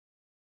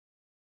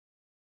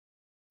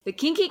The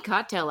Kinky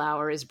Cocktail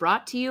Hour is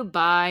brought to you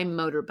by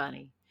Motor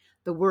Bunny,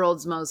 the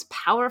world's most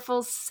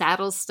powerful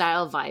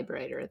saddle-style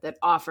vibrator that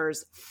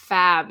offers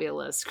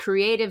fabulous,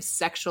 creative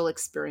sexual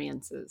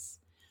experiences.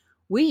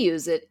 We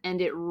use it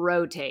and it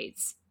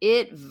rotates,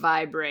 it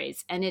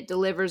vibrates, and it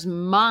delivers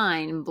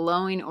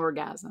mind-blowing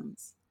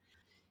orgasms.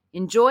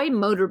 Enjoy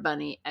Motor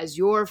Bunny as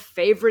your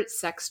favorite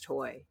sex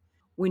toy.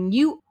 When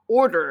you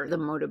order the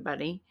Motor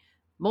Bunny,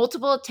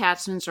 multiple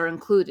attachments are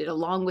included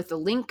along with the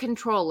Link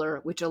controller,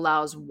 which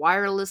allows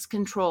wireless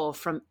control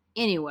from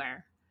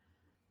anywhere.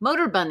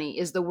 Motor Bunny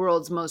is the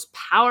world's most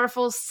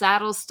powerful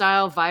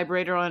saddle-style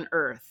vibrator on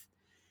Earth.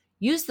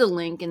 Use the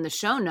link in the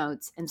show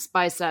notes and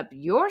spice up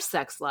your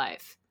sex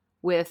life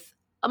with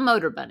a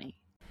Motor Bunny.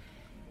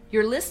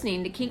 You're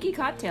listening to Kinky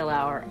Cocktail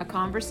Hour, a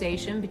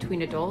conversation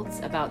between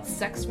adults about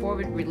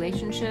sex-forward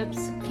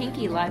relationships,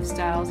 kinky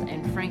lifestyles,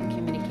 and frank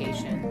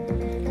communication.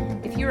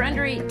 If you're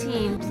under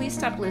 18, please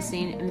stop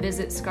listening and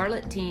visit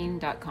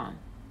scarletteen.com.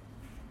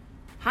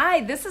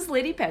 Hi, this is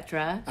Lady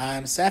Petra.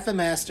 I'm Safa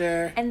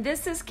Master. And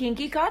this is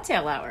Kinky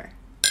Cocktail Hour.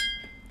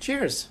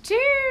 Cheers.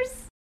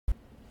 Cheers!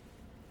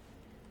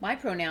 My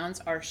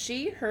pronouns are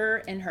she,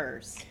 her, and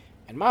hers.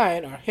 And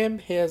mine are him,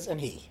 his,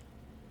 and he.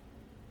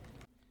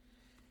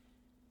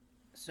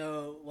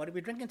 So, what are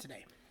we drinking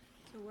today?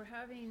 So we're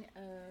having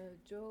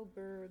a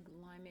Joburg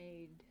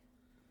Limeade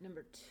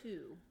number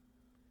 2,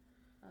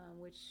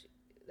 which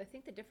I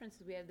think the difference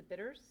is we have the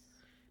bitters.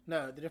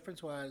 No, the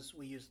difference was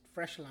we used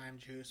fresh lime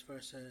juice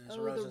versus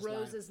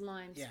Rose's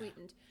lime Yeah.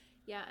 sweetened.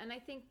 Yeah, and I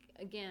think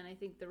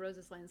the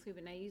Rose's lime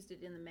sweetened. I used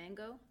it in the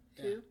mango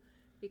too,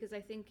 because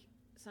I think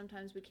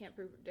sometimes we can't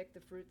predict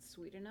the fruit's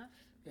sweet enough.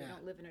 We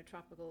don't live in a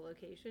tropical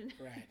location,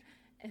 Right?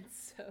 And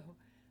so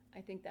I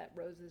think that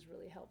Rose's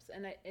really helps,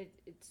 and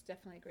it's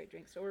definitely a great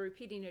drink. So we're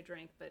repeating a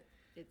drink, but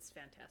it's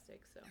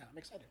fantastic. So Yeah, I'm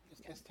excited.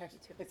 Let's test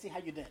it. Let's see how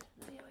you did.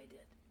 see how I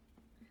did.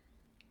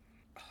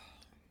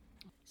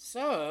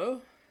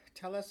 So,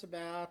 tell us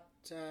about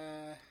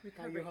how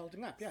Recovery. you're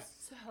holding up. Yeah.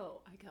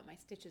 So I got my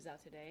stitches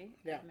out today.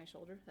 Yeah. On my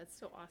shoulder. That's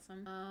so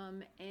awesome.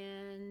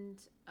 And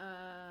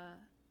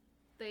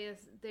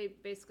they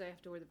basically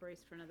have to wear the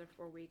brace for another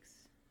 4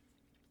 weeks.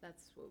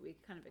 That's what we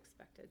kind of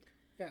expected.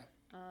 Yeah.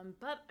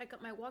 But I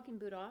got my walking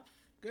boot off.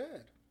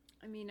 Good.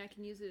 I mean, I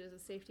can use it as a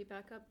safety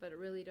backup, but I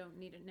really don't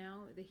need it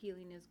now. The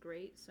healing is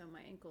great, so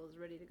my ankle is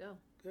ready to go.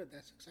 Good.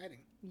 That's exciting.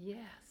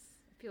 Yes.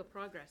 I feel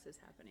progress is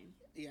happening.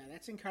 Yeah,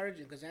 that's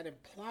encouraging because that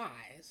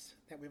implies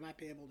that we might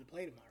be able to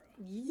play tomorrow.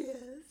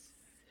 Yes.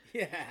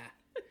 Yeah.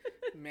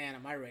 Man,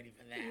 am I ready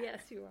for that?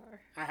 Yes, you are.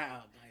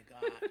 Oh, my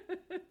God.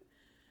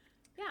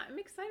 Yeah, I'm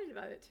excited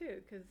about it,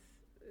 too, because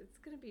it's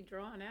going to be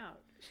drawn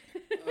out.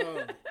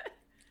 Oh,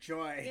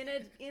 joy.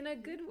 In a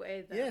good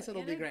way, though. Yes,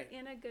 it'll be great.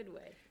 In a good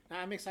way.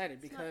 I'm excited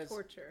It's because not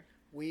torture.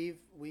 we've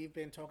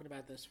been talking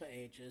about this for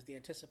ages. The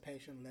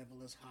anticipation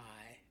level is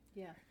high.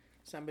 Yeah.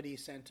 Somebody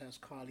sent us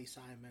Carly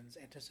Simon's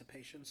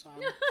anticipation song.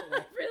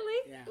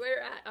 Really? Yeah. We're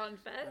at on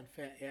Fed.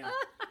 Yeah.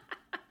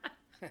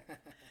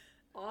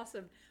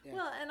 Awesome. Yeah.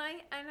 Well, and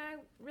I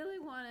really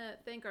want to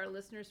thank our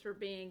listeners for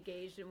being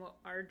engaged in what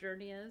our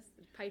journey is,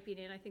 piping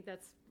in. I think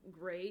that's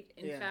great.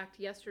 In fact,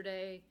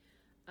 yesterday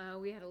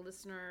we had a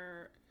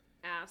listener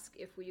ask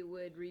if we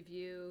would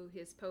review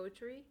his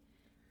poetry.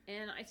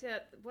 And I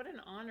said, what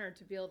an honor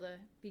to be able to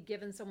be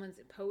given someone's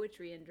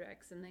poetry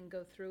index and then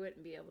go through it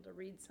and be able to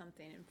read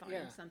something and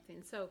find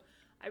something. So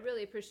I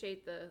really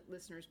appreciate the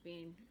listeners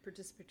being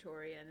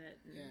participatory in it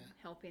and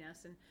helping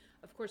us. And,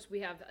 of course, we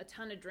have a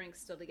ton of drinks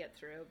still to get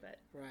through, but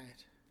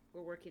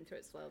we're working through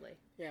it slowly.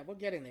 Yeah, we're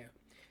getting there.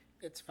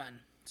 It's fun.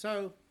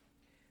 So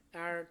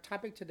our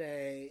topic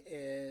today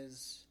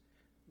is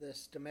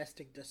this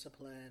domestic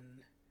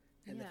discipline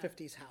in the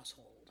 50s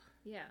household.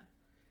 Yeah.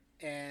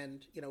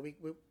 And, you know,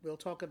 we'll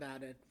talk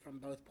about it from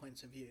both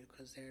points of view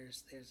because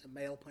there's a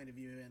male point of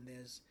view and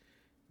there's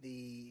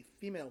the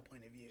female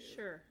point of view.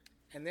 Sure.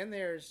 And then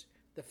there's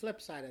the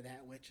flip side of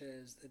that, which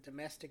is the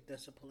domestic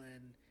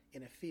discipline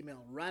in a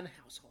female-run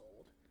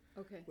household.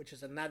 Okay. Which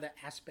is another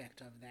aspect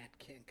of that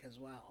kink as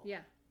well.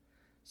 Yeah.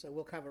 So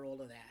we'll cover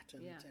all of that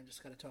and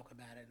just kind of talk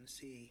about it and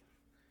see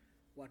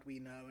what we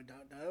know and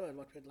don't know and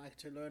what we'd like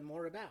to learn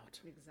more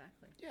about.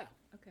 Exactly. Yeah.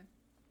 Okay.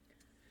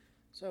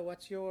 So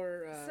what's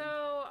your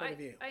point of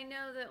view? I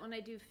know that when I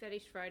do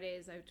Fetish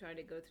Fridays, I try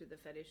to go through the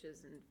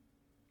fetishes, and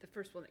the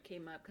first one that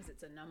came up, because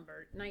it's a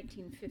number,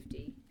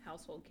 1950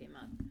 household came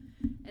up.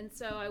 And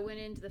so I went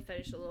into the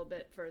fetish a little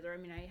bit further. I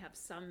mean, I have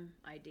some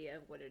idea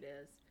of what it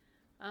is.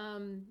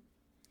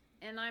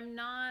 And I'm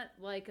not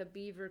like a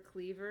beaver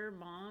cleaver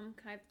mom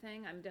type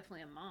thing. I'm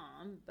definitely a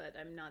mom, but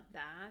I'm not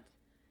that.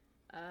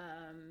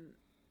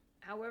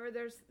 However,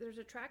 there's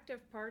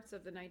attractive parts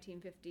of the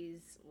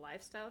 1950s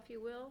lifestyle, if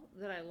you will,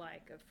 that I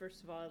like.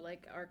 First of all, I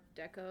like Art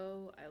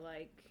Deco. I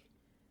like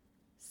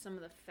some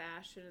of the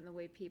fashion and the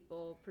way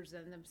people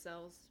present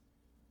themselves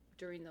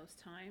during those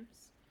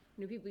times.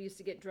 You know, people used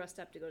to get dressed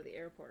up to go to the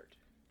airport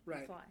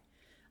and fly.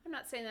 I'm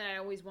not saying that I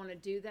always want to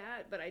do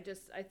that, but I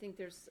think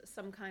there's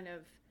some kind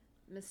of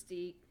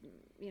mystique,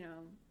 you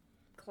know,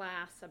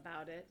 class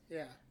about it.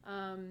 Yeah.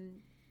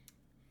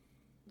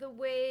 the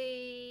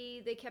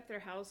way they kept their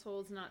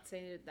households, not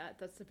saying that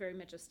that's very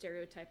much a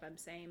stereotype I'm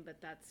saying,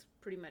 but that's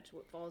pretty much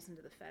what falls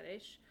into the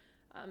fetish,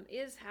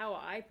 is how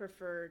I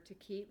prefer to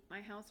keep my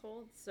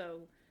household.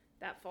 So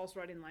that falls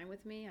right in line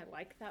with me. I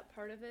like that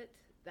part of it,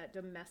 that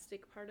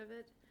domestic part of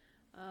it.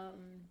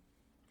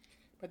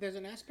 But there's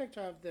an aspect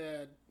of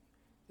the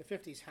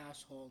 50s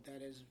household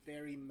that is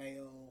very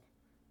male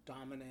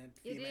dominant,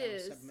 female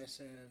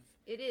submissive.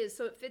 It is.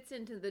 So it fits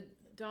into the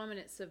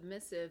dominant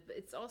submissive, but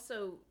it's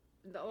also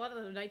a lot of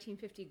the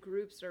 1950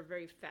 groups are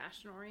very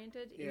fashion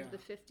oriented into the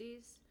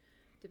 50s,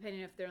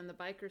 depending if they're on the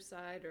biker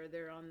side or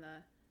they're on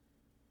the,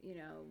 you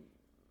know,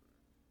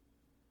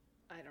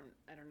 I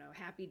don't know,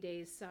 Happy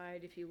Days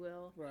side, if you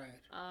will. Right.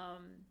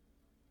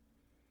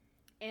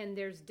 And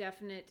there's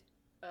definite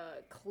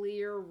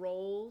clear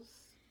roles,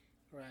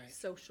 right,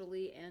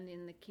 socially and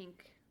in the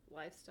kink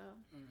lifestyle.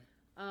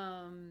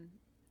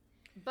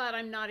 But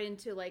I'm not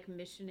into like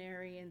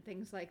missionary and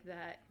things like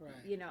that. Right.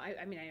 You know,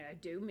 I mean, I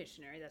do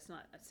missionary. That's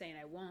not saying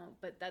I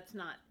won't, but that's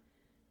not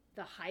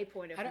the high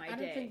point of my day. I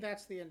don't think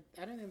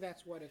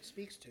that's what it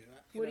speaks to.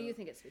 What do you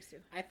think it speaks to?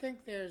 I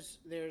think there's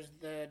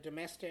the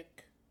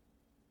domestic,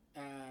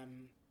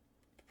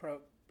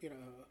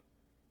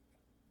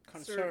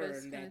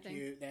 concern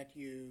that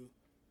you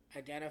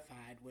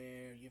identified,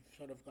 where you've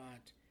sort of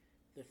got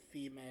the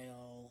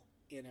female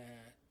in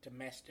a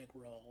domestic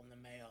role and the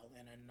male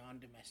in a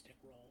non-domestic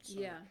role.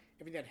 So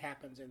everything that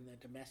happens in the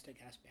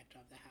domestic aspect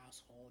of the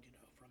household, you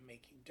know, from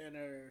making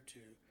dinner to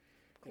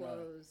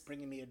clothes,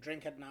 bringing me a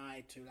drink at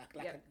night to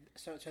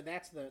so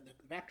that's the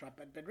backdrop.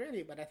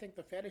 But I think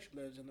the fetish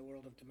lives in the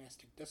world of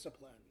domestic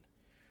discipline,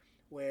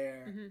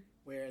 where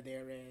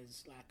there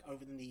is like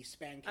over the knee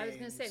spankings. I was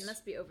going to say it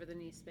must be over the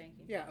knee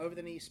spanking. Yeah, over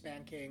the knee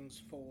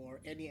spankings for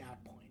any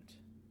out point.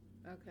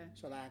 Okay.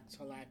 So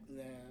like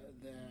the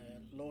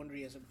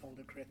laundry isn't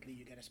folded correctly,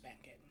 you get a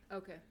spanking.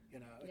 Okay. You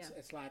know,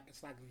 it's like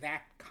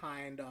that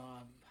kind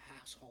of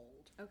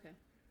household. Okay.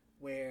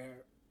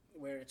 Where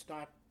it's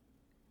not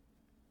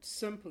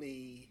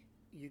simply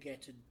you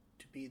get to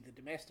be the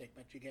domestic,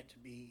 but you get to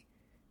be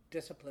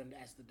disciplined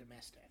as the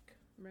domestic.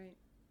 Right.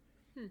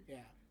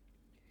 Yeah.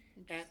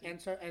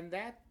 And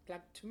that,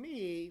 like, to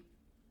me,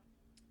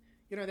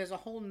 you know, there's a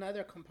whole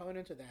nother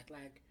component to that,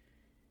 like.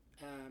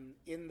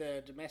 In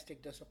the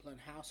domestic discipline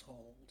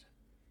household,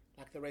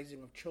 like the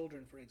raising of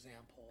children, for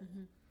example,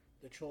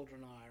 the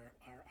children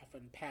are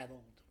often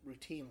paddled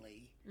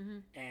routinely,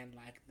 and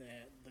like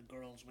the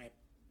girls wear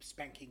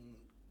spanking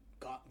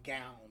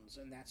gowns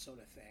and that sort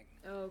of thing.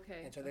 Oh,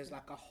 okay. And so there's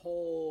like a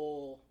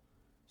whole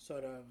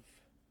sort of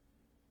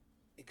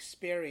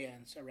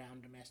experience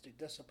around domestic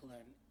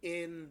discipline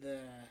in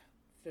the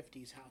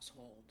 50s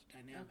household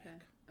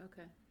dynamic.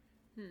 Okay.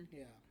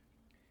 Yeah.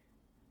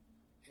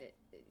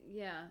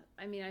 Yeah,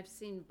 I mean, I've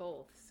seen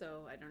both,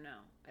 so I don't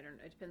know.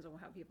 It depends on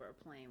how people are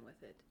playing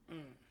with it.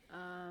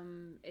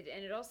 And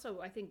it also,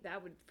 I think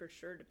that would for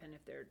sure depend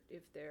if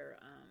they're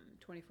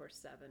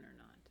 24/7 or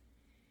not.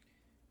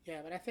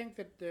 Yeah, but I think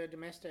that the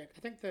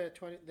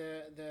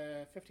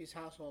 50s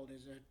household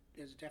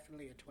is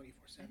definitely a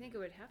 24/7. I think it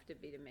would have to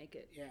be to make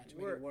it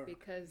work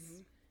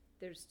because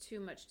there's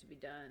too much to be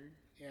done.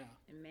 Yeah.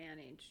 And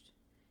managed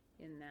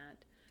in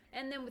that.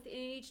 And then within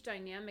each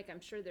dynamic, I'm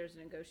sure there's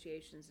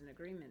negotiations and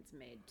agreements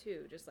made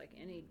too, just like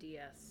any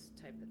DS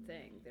type of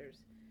thing.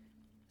 There's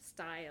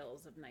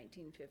styles of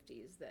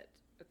 1950s that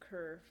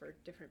occur for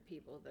different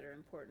people that are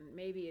important.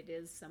 Maybe it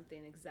is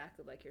something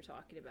exactly like you're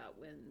talking about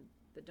when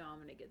the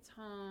dominant gets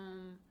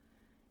home,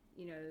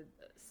 you know,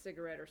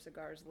 cigarette or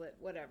cigars lit,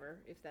 whatever,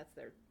 if that's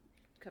their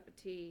cup of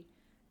tea,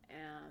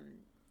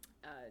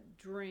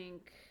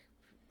 drink,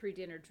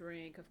 pre-dinner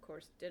drink, of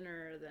course,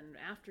 dinner, then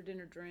after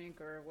dinner drink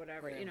or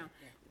whatever, you know.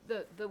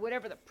 Yeah. The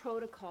whatever the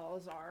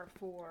protocols are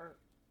for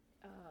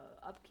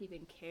upkeep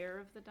and care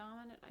of the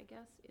dominant, I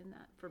guess, in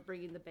that for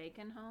bringing the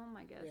bacon home,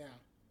 I guess.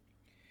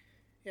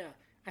 Yeah.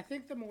 I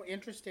think the more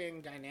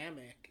interesting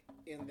dynamic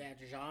in that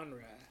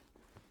genre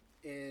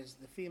is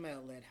the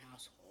female-led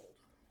household,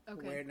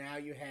 where now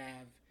you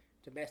have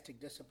domestic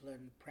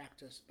discipline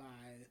practiced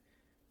by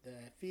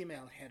the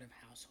female head of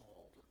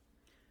household,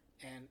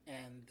 and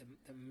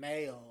the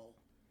male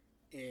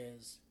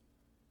is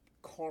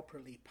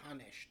corporally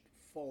punished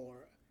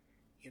for,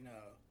 you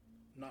know,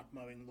 not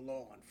mowing the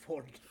lawn,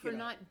 for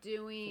not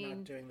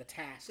doing the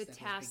tasks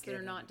that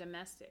are not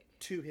domestic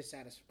to her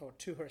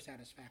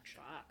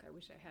satisfaction. Fuck! I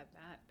wish I had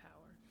that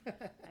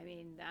power. I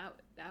mean,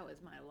 that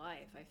was my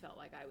life. I felt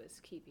like I was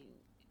keeping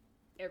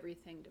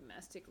everything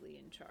domestically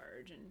in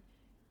charge and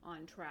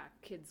on track.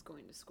 Kids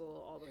going to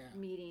school, all the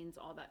meetings,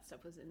 all that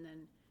stuff was, and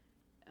then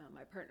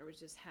my partner was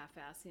just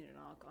half-assing it and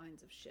all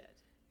kinds of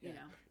shit. You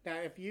know. Now,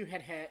 if you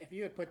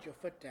had put your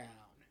foot down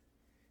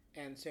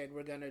and said,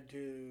 we're going to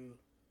do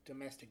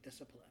domestic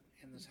discipline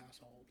in this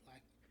household,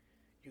 like,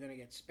 you're going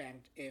to get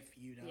spanked if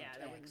you don't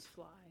that wouldn't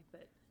fly,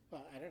 but...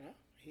 Well, I don't know.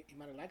 He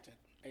might have liked it,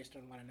 based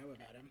on what I know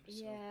about him.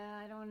 So. Yeah,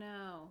 I don't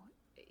know.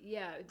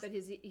 Yeah, but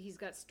he's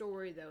got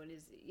story, though, and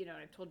you know,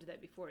 I've told you that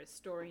before, his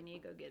story and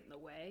ego get in the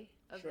way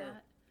of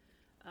that.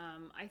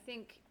 I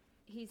think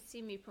he's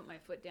seen me put my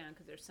foot down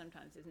because there's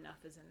sometimes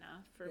enough is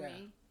enough for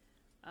me.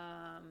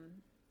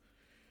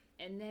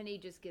 And then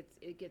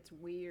it gets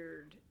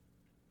weird,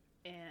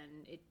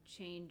 and it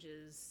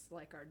changes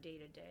like our day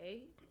to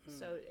day.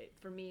 So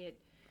for me, it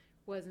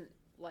wasn't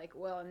like,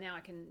 well, now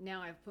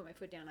I've put my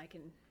foot down, I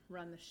can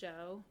run the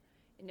show.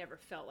 It never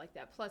felt like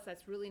that. Plus,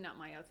 that's really not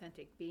my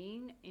authentic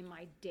being in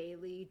my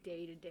daily,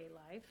 day-to-day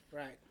life.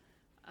 Right.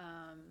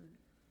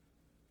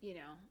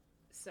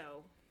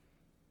 So,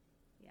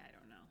 yeah, I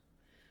don't know.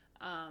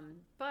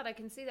 But I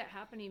can see that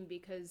happening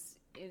because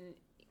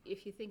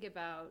if you think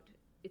about,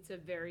 it's a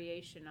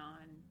variation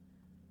on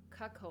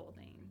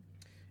cuckolding.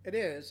 It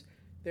is.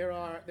 There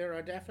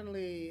are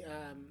definitely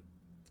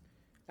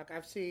like I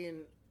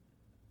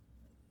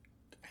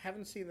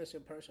haven't seen this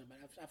in person, but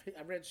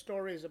I've read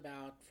stories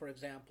about, for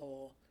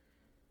example,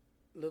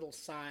 little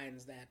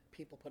signs that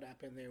people put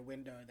up in their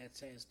window that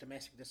says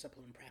domestic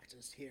discipline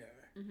practiced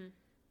here, and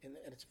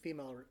it's a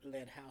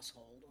female-led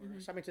household or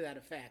something to that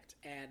effect,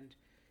 and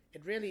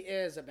it really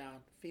is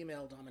about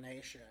female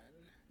domination,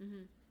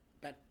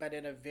 but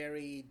in a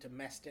very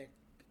domestic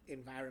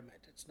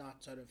environment. It's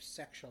not sort of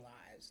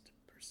sexualized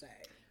per se.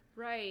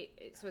 Right.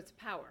 So it's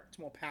power. It's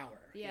more power.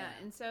 Yeah.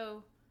 And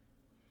so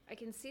I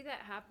can see that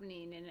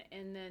happening,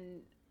 and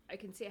then I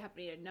can see it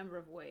happening in a number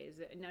of ways.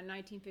 Now,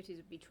 1950s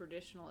would be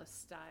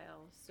traditionalist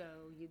style, so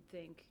you'd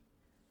think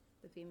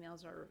the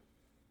females are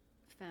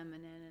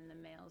feminine and the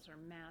males are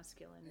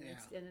masculine,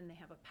 and then they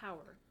have a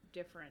power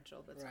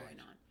differential that's going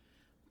on.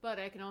 But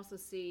I can also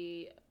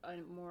see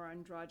a more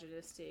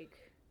androgynistic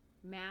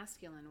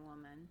masculine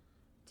woman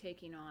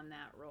taking on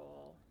that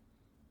role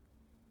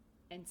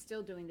and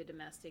still doing the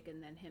domestic,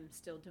 and then him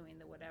still doing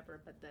the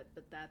whatever, but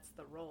that's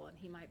the role, and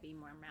he might be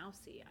more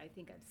mousy. I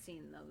think I've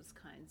seen those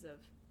kinds of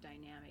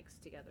dynamics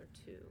together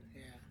too.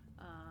 Yeah.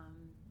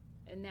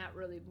 And that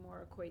really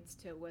more equates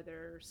to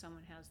whether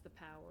someone has the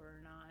power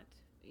or not,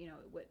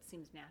 what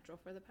seems natural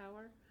for the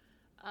power.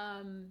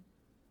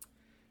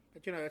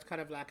 But it's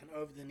kind of like an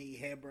over-the-knee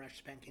hairbrush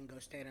spanking, go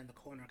stand in the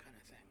corner kind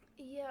of thing.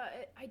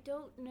 Yeah, I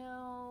don't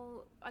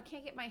know. I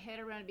can't get my head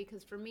around it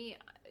because for me,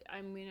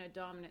 I'm in a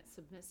dominant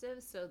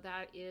submissive, so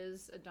that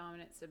is a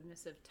dominant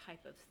submissive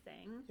type of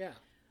thing. Yeah.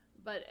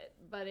 But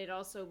it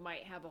also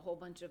might have a whole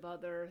bunch of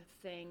other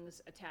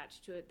things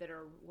attached to it that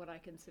are what I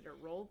consider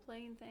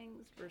role-playing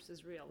things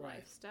versus real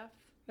life stuff.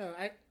 No,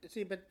 I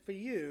see. But for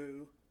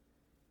you,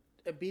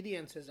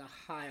 obedience is a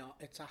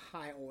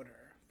high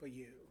order for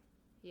you.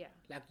 Yeah.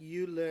 Like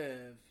you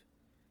live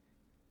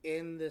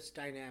in this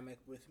dynamic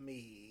with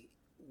me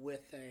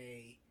with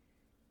a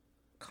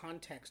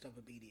context of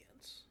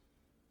obedience.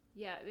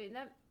 Yeah, I mean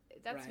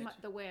that's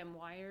the way I'm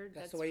wired.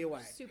 That's the way you're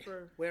wired.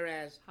 Super.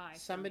 Whereas high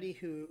somebody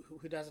who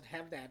doesn't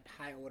have that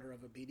high order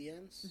of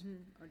obedience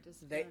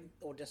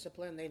or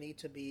discipline, they need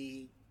to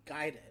be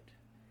guided.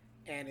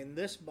 And in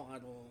this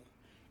model,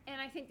 and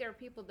I think there are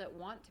people that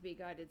want to be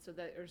guided, so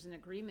that there's an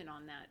agreement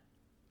on that.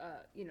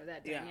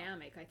 That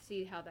dynamic. I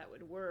see how that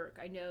would work.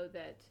 I know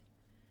that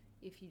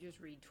if you just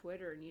read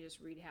Twitter and you just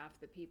read half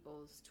the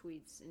people's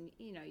tweets, and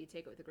you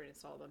take it with a grain of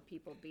salt on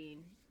people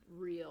being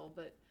real,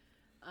 but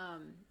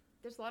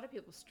there's a lot of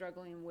people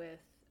struggling with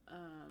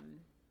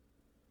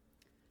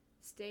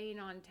staying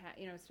on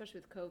especially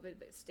with COVID,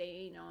 but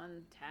staying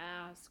on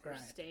task or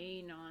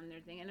staying on their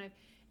thing,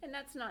 and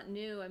that's not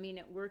new. I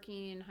mean,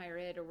 working in higher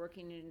ed or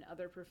working in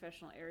other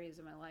professional areas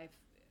of my life,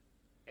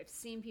 I've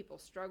seen people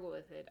struggle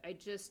with it. I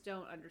just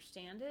don't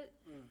understand it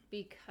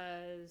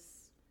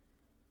because,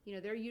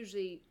 they're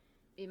usually,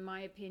 in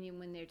my opinion,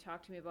 when they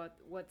talk to me about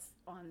what's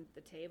on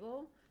the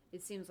table,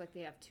 it seems like they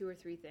have 2 or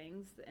 3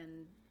 things,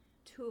 and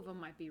 2 of them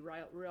might be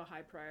real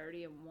high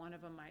priority, and 1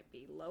 of them might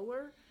be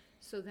lower.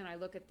 So then I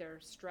look at their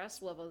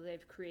stress level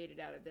they've created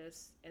out of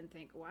this and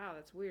think, wow,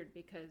 that's weird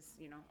because,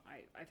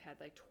 I've had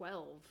like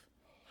 12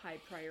 high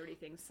priority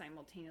things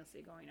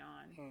simultaneously going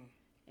on.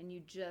 And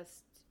you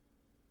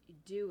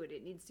do it.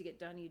 It needs to get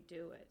done. You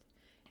do it.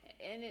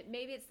 And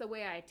maybe it's the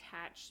way I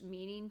attach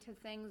meaning to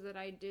things that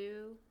I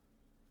do.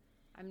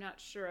 I'm not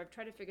sure. I've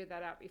tried to figure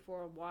that out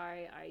before,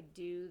 why I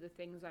do the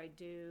things I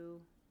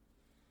do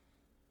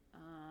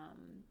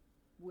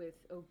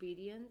with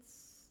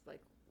obedience. Like,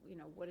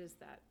 what is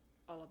that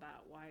all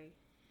about? Why?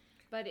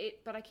 But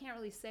I can't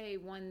really say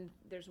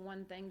there's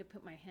one thing to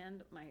put my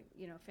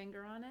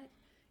finger on it.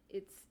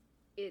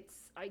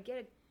 It's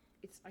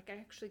like I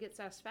actually get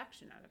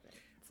satisfaction out of it.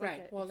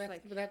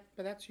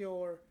 But that's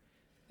your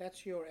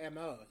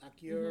MO.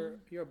 Like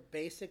you're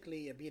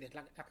basically obedient.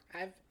 Like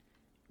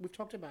we've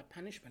talked about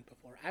punishment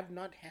before. I've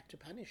not had to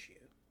punish you,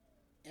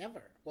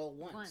 ever. Well,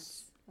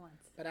 once.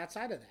 But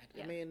outside of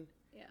that, I mean,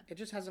 it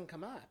just hasn't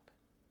come up,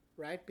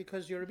 right?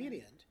 Because you're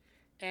obedient.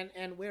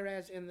 And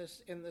whereas in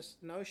this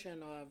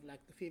notion of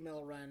like the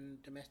female-run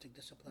domestic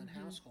discipline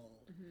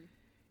household,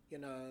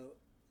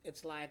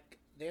 it's like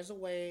there's a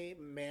way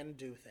men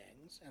do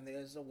things and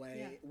there's a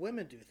way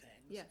women do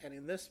things. Yeah. And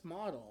in this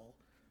model,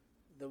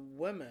 the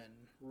woman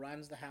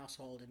runs the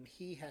household and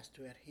he has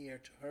to adhere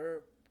to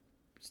her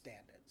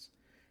standards.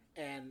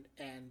 And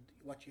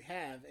what you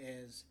have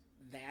is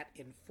that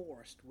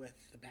enforced with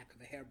the back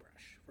of a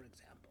hairbrush, for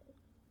example,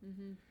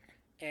 mm-hmm.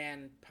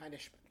 and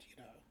punishment,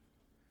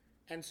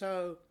 and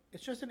so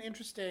it's just an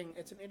interesting.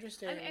 It's an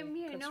interesting. I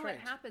mean, I know it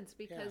happens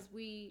because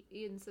we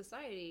in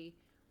society,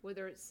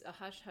 whether it's a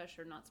hush hush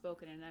or not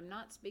spoken, and I'm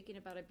not speaking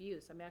about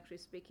abuse. I'm actually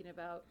speaking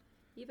about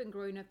even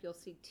growing up. You'll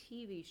see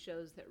TV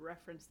shows that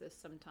reference this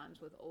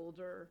sometimes with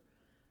older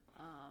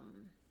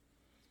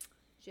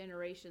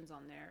generations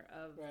on there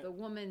of right. the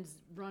woman's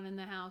running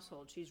the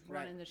household. She's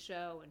running the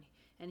show,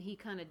 and he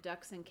kind of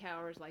ducks and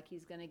cowers like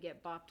he's going to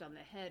get bopped on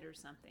the head or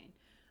something.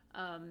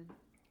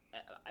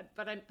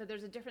 But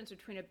there's a difference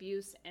between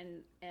abuse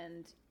and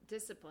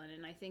discipline,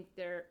 and I think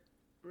there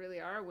really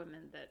are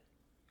women that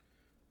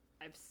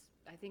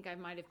I think I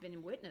might have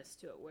been witness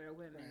to it where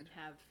women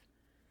have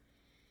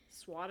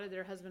swatted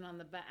their husband on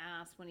the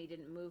ass when he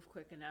didn't move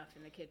quick enough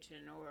in the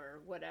kitchen or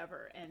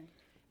whatever. And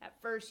at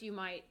first you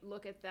might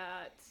look at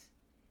that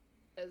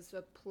as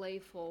a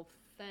playful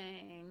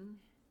thing.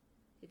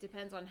 It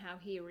depends on how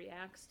he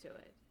reacts to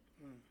it.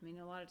 I mean,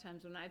 a lot of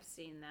times when I've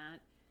seen that,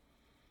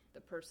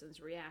 the person's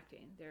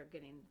reacting. They're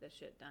getting the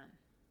shit done.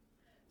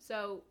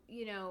 So,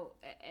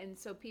 and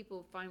so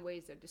people find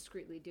ways of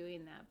discreetly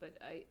doing that, but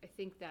I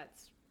think that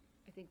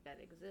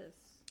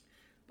exists.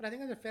 But I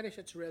think as a fetish,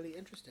 it's really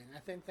interesting. I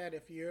think that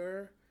if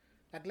you're,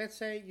 like, let's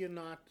say you're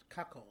not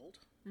cuckold,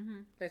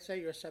 mm-hmm. let's say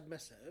you're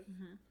submissive,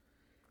 mm-hmm.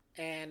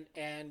 and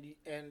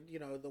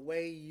the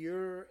way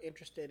you're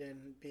interested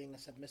in being a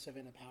submissive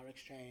in a power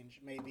exchange,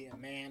 maybe a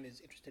man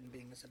is interested in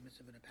being a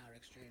submissive in a power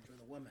exchange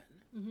with a woman.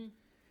 Mm-hmm.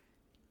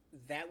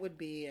 That would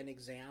be an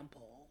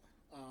example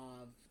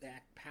of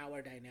that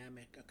power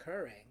dynamic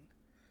occurring,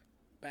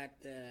 but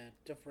the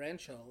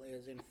differential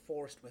is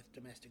enforced with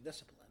domestic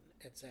discipline.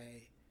 It's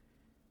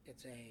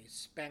a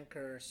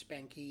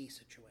spanker-spanky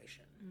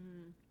situation,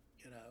 mm-hmm.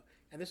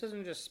 And this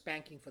isn't just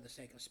spanking for the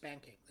sake of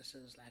spanking. This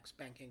is like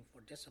spanking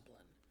for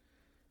discipline.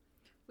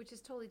 Which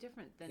is totally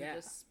different than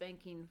just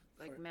spanking,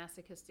 like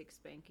masochistic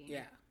spanking.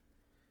 Yeah.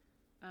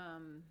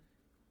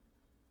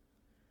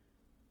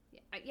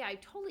 Yeah, I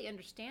totally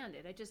understand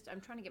it.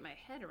 I'm trying to get my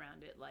head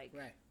around it. Like,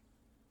 right.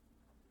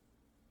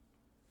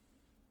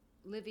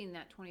 Living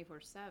that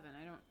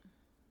 24/7.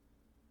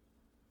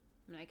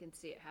 I can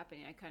see it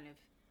happening.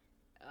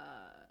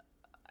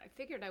 I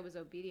figured I was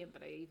obedient,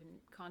 but I even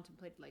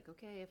contemplated, like,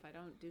 okay, if I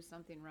don't do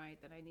something right,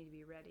 then I need to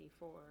be ready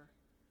for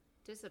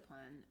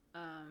discipline.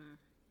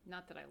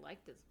 Not that I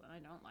like discipline. I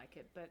don't like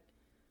it, but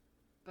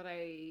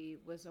I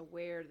was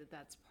aware that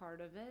that's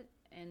part of it,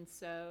 and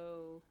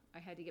so I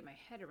had to get my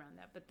head around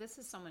that. But this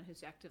is someone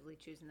who's actively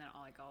choosing that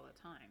all the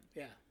time.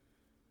 Yeah.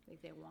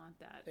 Like they want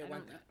that. They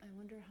want that. I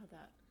wonder how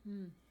that.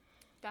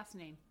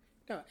 Fascinating.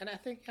 No, and I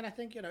think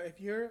if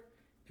you're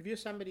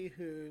somebody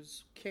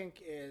whose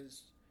kink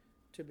is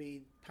to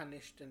be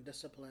punished and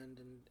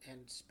disciplined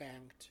and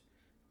spanked,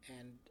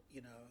 and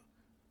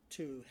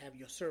to have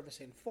your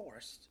service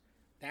enforced,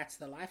 that's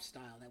the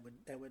lifestyle that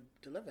would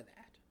deliver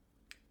that.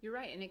 You're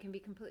right, and it can be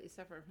completely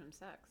separate from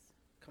sex.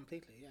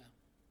 Completely, yeah.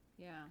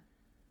 Yeah.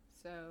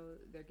 So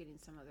they're getting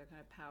some other kind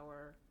of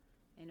power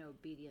and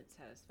obedient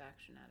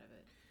satisfaction out of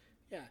it.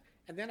 Yeah,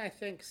 and then I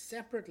think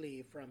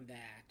separately from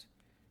that,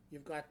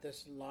 you've got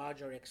this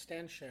larger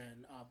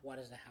extension of what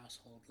does the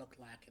household look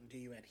like, and do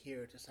you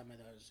adhere to some of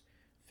those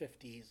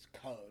 50s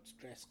codes,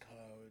 dress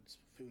codes,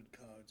 food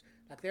codes.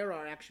 Like there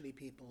are actually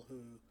people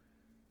who,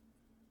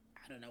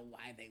 I don't know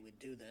why they would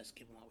do this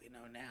given what we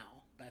know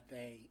now, but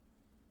they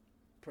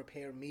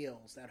prepare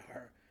meals that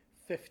are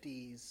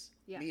 50s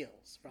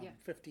meals from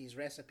 50s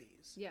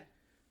recipes. Yeah.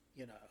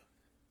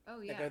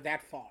 Oh, yeah. They go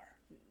that far.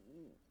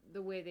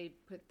 The way they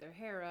put their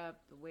hair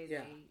up, the way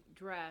they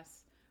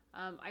dress.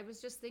 I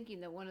was just thinking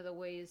that one of the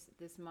ways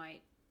this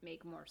might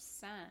make more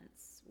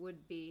sense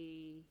would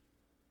be,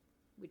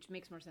 which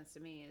makes more sense to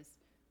me, is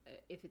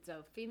if it's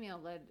a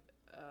female-led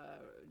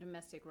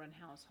domestic-run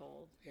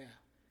household. Yeah.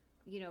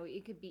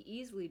 It could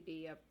easily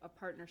be a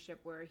partnership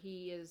where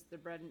he is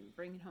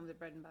bringing home the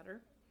bread and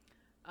butter,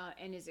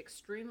 and is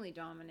extremely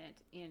dominant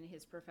in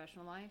his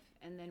professional life,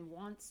 and then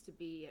wants to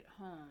be at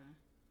home.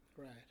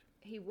 Right.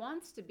 He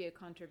wants to be a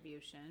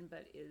contribution,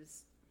 but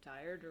is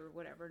tired or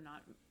whatever,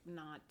 not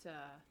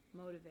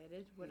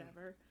motivated,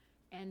 whatever.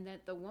 And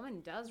that the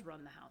woman does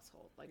run the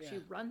household. Like she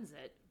runs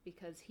it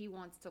because he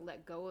wants to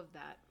let go of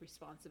that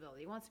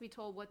responsibility. He wants to be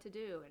told what to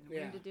do and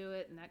when to do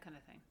it and that kind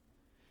of thing.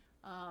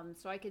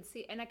 So I can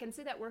see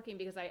that working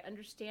because I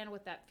understand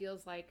what that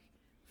feels like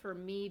for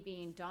me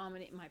being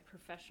dominant in my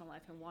professional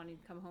life and wanting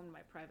to come home to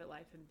my private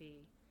life and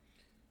be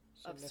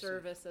submissive. Of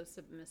service, of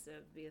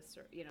submissive,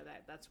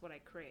 that's what I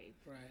crave.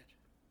 Right.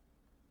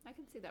 I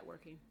can see that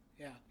working.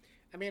 Yeah.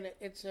 I mean,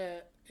 it's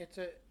a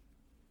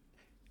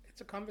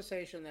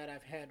conversation that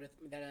I've had with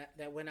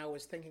that when I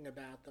was thinking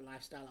about the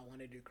lifestyle I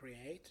wanted to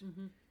create,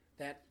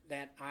 that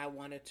I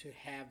wanted to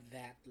have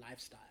that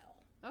lifestyle.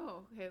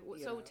 Oh, okay.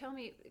 So tell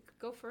me,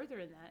 go further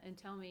in that and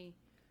tell me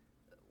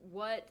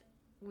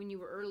when you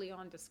were early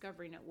on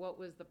discovering it, what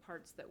was the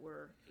parts that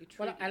were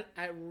intriguing? Well,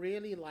 I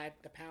really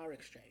liked the power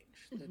exchange.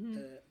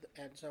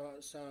 And so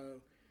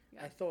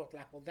I thought,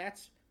 like, well,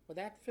 that's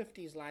Well, that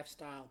 50s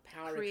lifestyle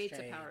creates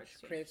exchange a power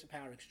exchange. Creates a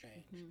power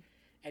exchange. Mm-hmm.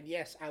 And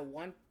yes, I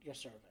want your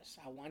service.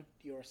 I want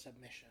your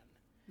submission.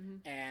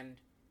 Mm-hmm.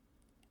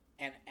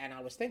 And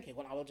I was thinking,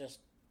 well, I will just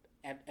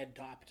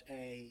adopt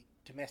a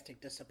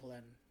domestic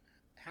discipline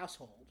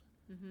household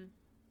mm-hmm.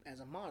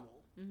 as a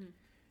model. Mm-hmm.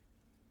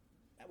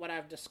 What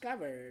I've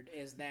discovered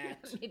is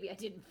that maybe I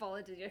didn't fall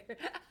into your.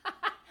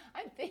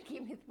 I'm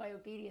thinking with my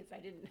obedience, I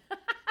didn't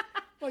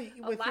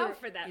allow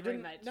for that very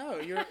much. No,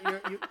 you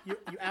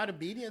out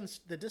obedience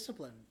the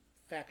discipline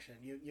faction.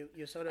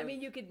 You sort of. I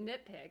mean, you could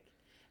nitpick,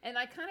 and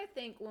I kind of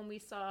think when we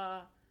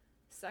saw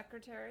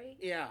Secretary,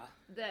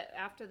 that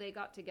after they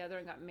got together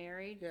and got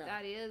married,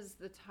 that is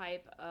the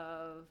type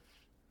of.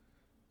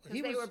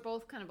 Because they were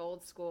both kind of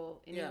old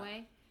school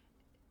anyway.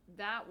 Yeah.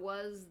 That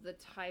was the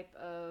type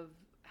of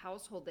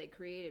household they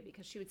created,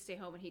 because she would stay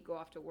home and he'd go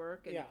off to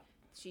work, and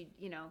she'd,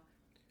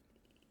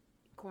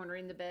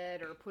 cornering the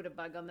bed or put a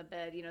bug on the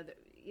bed,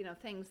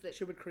 things that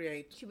she would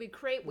create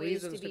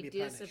ways to be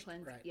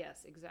disciplined. Right.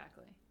 Yes,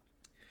 exactly.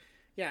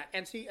 Yeah,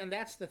 and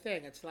that's the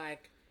thing. It's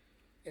like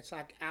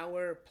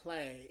our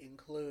play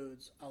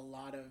includes a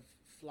lot of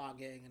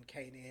flogging and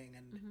caning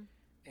and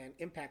mm-hmm. and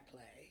impact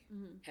play,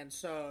 mm-hmm. and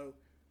so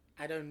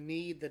I don't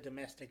need the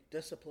domestic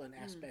discipline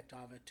aspect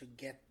of it to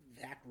get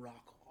that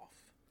rock off.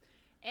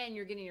 And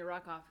you're getting your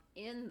rock off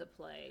in the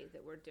play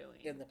that we're doing.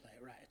 In the play,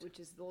 right. Which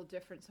is a little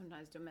different.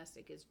 Sometimes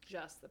domestic is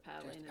just the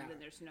paddling, and then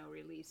there's no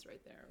release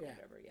right there or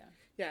whatever,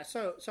 Yeah,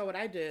 so what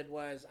I did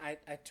was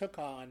I took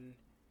on,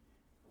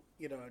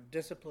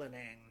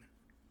 disciplining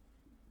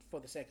for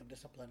the sake of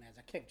discipline as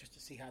a kink, just to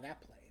see how that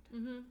played.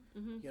 Mm-hmm,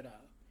 mm-hmm.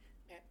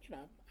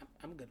 And,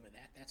 I'm good with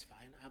that. That's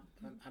fine.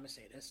 I'm a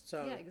sadist.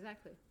 So yeah,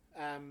 exactly.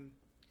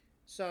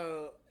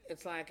 So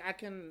it's like I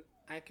can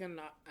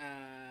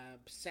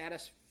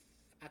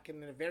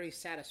in a very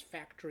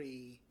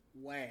satisfactory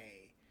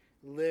way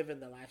live in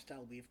the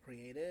lifestyle we've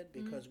created,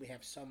 because mm-hmm. we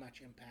have so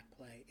much impact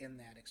play in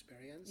that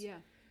experience.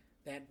 Yeah.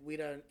 That we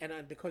don't,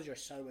 and because you're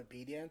so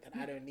obedient, that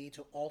mm-hmm. I don't need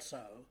to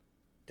also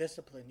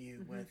discipline you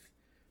mm-hmm. with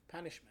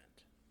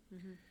punishment.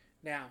 Mm-hmm.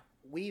 Now,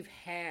 we've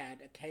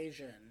had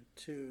occasion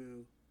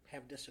to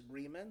have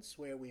disagreements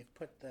where we've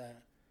put the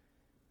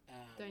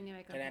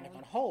dynamic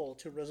on hold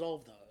to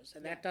resolve those,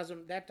 and that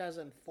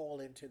doesn't fall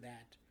into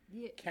that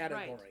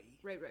category.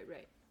 Right.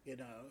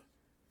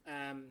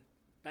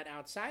 But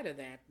outside of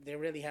that, there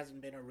really hasn't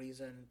been a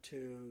reason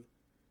to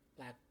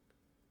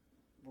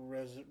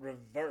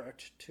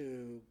revert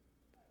to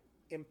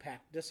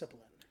impact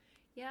discipline.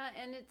 Yeah,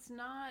 and it's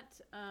not.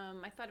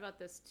 I thought about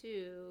this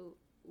too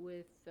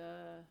with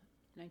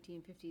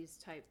 1950s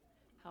type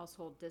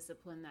household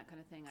discipline, that kind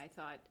of thing. I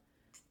thought,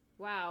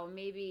 wow,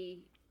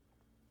 maybe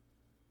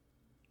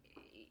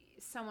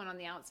someone on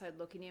the outside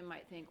looking in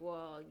might think,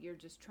 well, you're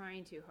just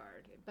trying too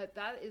hard. But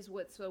that is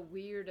what's so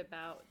weird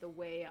about the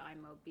way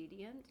I'm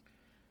obedient.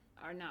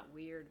 Or not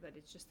weird, but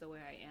it's just the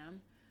way I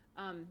am.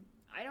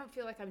 I don't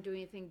feel like I'm doing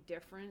anything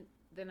different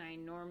than I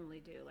normally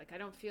do. Like, I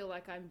don't feel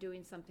like I'm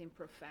doing something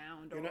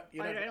profound.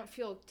 I don't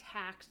feel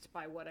taxed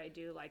by what I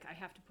do. Like, I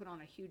have to put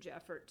on a huge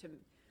effort to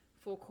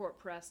full court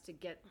press to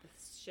get the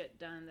shit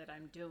done that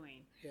I'm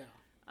doing. Yeah.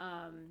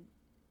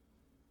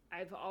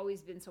 I've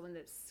always been someone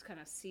that kind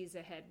of sees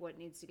ahead what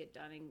needs to get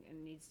done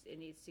and it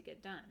needs to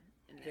get done.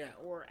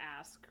 Or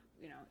ask,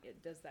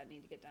 does that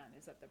need to get done?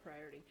 Is that the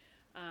priority?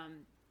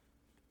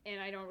 And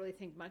I don't really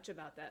think much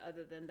about that,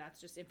 other than that's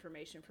just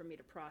information for me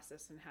to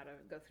process and how to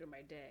go through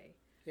my day.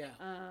 Yeah.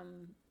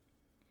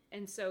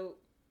 And so,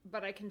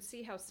 but I can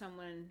see how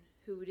someone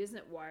who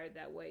isn't wired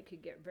that way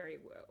could get very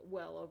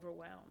well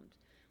overwhelmed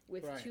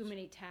with too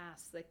many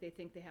tasks, like they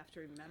think they have to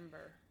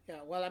remember.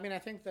 Yeah. Well, I mean, I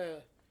think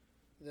the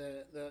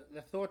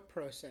thought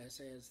process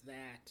is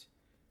that,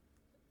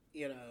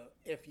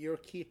 if you're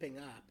keeping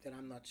up, then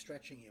I'm not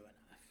stretching you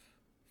enough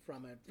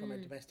from a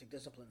domestic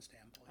discipline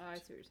standpoint. Oh, I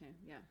see what you're saying.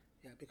 Yeah.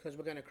 Yeah, because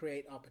we're going to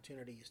create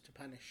opportunities to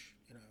punish,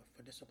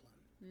 for discipline.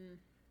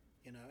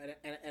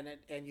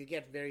 And you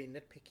get very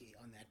nitpicky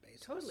on that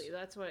basis. Totally,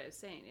 that's what I was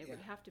saying. It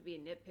would have to be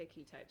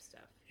nitpicky type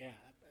stuff. Yeah,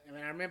 I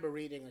mean, I remember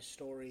reading a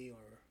story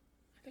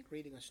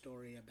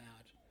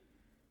about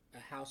a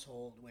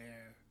household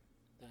where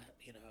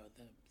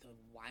the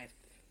wife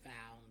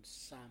found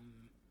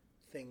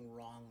something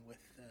wrong with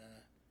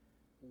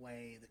the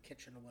way the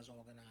kitchen was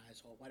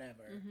organized or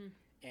whatever, mm-hmm.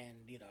 and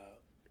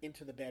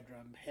into the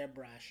bedroom,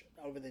 hairbrush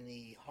over the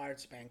knee, hard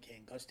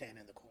spanking, go stand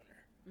in the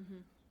corner.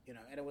 Mm-hmm.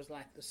 And it was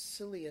like the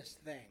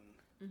silliest thing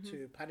mm-hmm.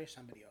 to punish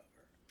somebody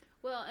over.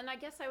 Well, and I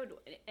guess I would,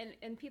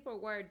 and people are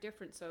wired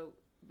different,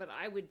 but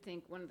I would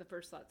think one of the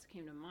first thoughts that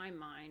came to my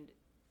mind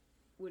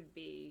would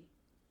be,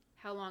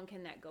 how long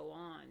can that go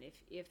on?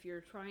 If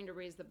you're trying to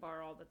raise the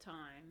bar all the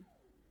time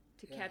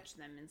to catch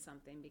them in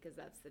something, because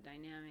that's the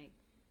dynamic,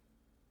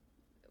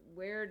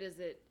 where does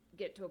it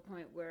get to a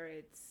point where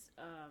it's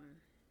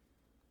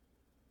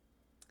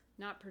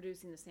not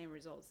producing the same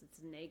results?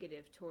 It's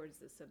negative towards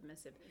the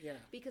submissive. Yeah.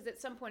 Because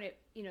at some point,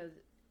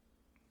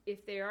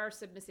 if they are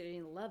submissive at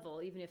any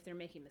level, even if they're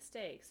making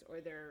mistakes or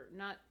they're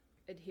not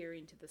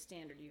adhering to the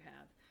standard you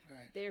have,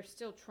 they're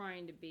still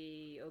trying to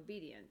be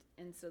obedient.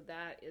 And so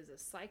that is a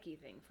psyche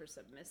thing for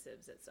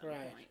submissives at some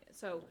point.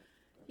 So,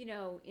 in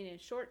a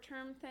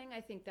short-term thing,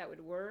 I think that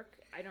would work.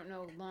 I don't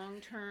know,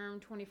 long-term,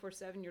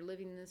 24/7, you're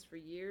living this for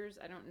years.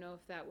 I don't know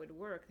if that would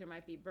work. There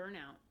might be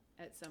burnout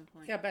at some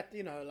point. Yeah, but,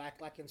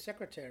 like in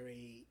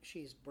Secretary,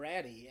 she's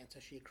bratty, and so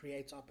she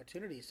creates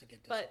opportunities to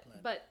get discipline.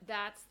 But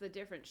that's the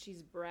difference.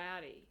 She's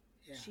bratty.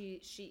 Yeah.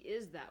 She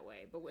is that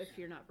way, but if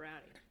you're not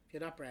bratty. If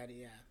you're not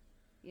bratty, yeah.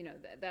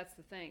 That's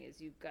the thing,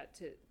 is you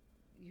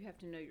have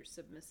to know you're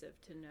submissive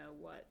to know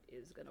what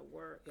is going to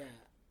work. Yeah,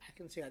 I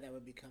can see how that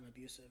would become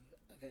abusive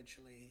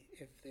eventually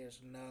if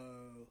there's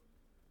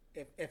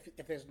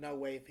no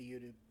way for you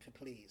to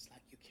please.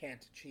 Like, you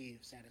can't achieve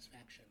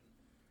satisfaction,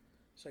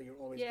 so you're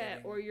always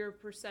or your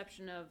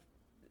perception of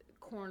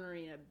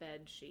cornering a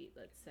bed sheet,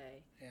 let's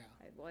say. Yeah.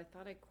 I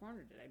thought I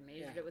cornered it. I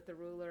measured it with the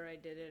ruler. I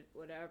did it,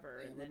 whatever.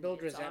 Yeah, and then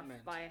build it's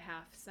resentment off by a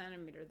half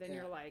centimeter. Then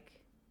you're like,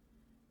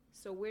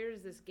 so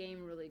where's this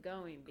game really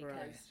going?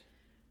 Because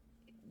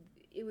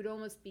it would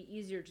almost be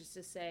easier just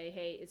to say,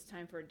 hey, it's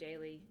time for a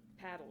daily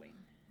paddling.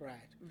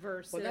 Right.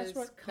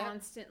 Versus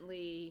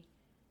constantly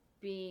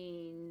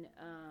being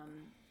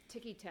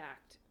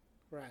ticky-tacked.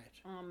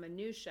 Right. On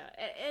minutia.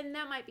 And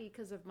that might be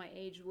because of my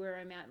age, where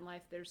I'm at in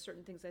life. There's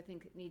certain things I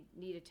think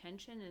need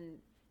attention and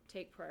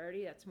take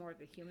priority. That's more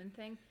of a human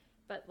thing.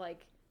 But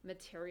like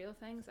material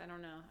things, I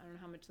don't know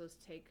how much those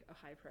take a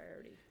high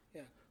priority.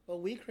 Yeah. Well,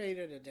 we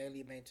created a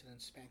daily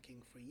maintenance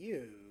spanking for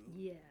you.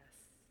 Yes.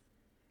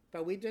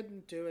 But we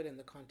didn't do it in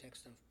the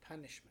context of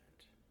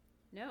punishment.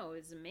 No,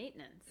 it was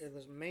maintenance. It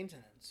was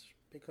maintenance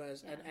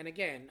because, and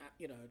again,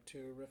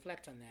 to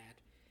reflect on that,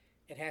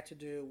 it had to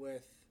do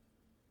with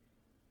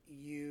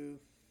you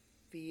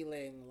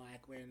feeling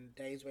like when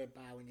days went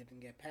by when you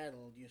didn't get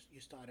paddled, you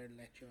started to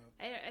let your...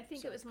 I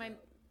think it was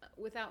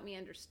without me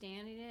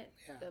understanding it,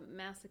 the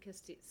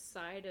masochistic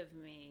side of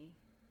me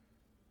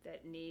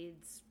that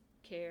needs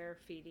care,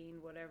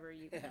 feeding, whatever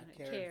you want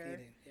to care.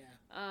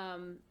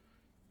 Feeding,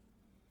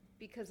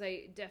 because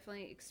I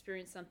definitely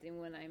experience something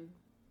when I'm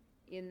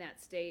in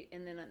that state,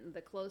 and then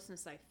the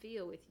closeness I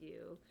feel with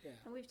you. Yeah.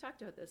 And we've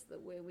talked about this,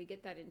 that when we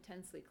get that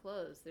intensely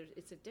close,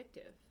 it's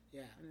addictive.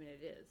 Yeah. I mean,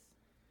 it is.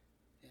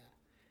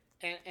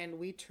 Yeah. And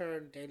we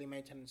turn daily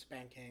maintenance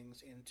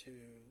spankings into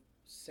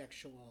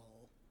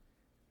sexual,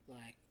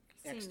 like,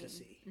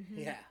 ecstasy. Mm-hmm.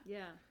 Yeah.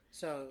 Yeah.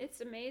 So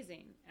it's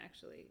amazing,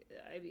 actually.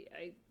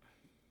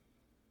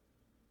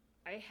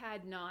 I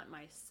had not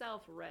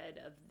myself read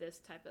of this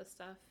type of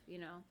stuff,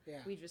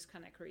 Yeah. We just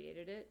kind of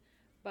created it.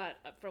 But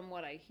from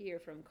what I hear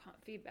from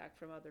feedback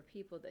from other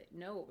people that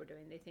know what we're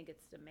doing, they think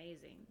it's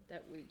amazing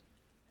that we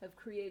have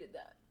created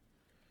that.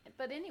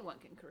 But anyone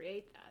can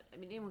create that. I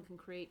mean, anyone can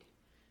create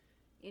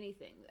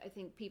anything. I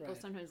think people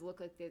sometimes look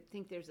like they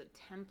think there's a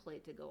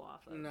template to go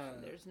off of. No.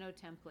 There's no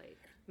template.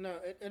 No,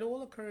 it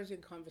all occurs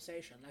in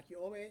conversation. Like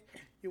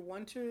you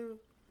want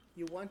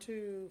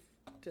to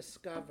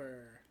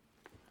discover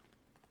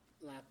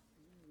like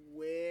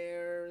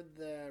where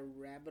the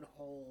rabbit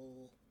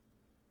hole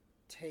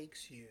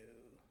takes you.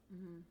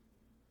 Mm-hmm.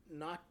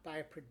 Not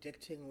by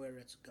predicting where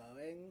it's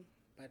going,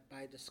 but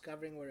by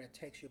discovering where it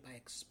takes you by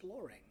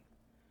exploring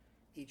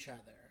each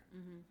other.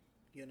 Mm-hmm.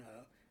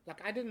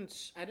 Like I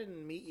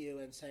didn't meet you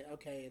and say,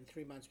 okay, in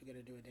 3 months we're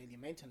going to do a daily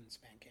maintenance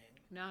spanking.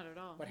 Not at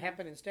all. What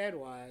happened instead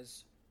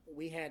was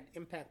we had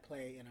impact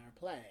play in our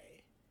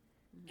play,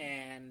 mm-hmm.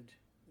 and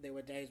there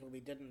were days when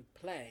we didn't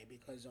play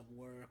because of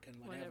work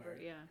and whatever.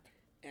 Yeah.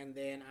 And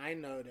then I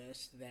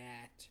noticed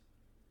that,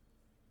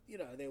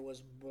 there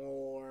was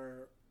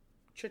more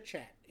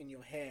chit-chat in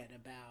your head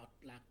about,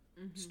 like,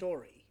 mm-hmm.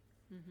 story.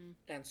 Mm-hmm.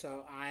 And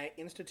so I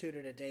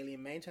instituted a daily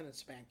maintenance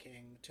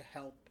spanking to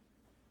help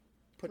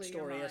put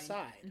story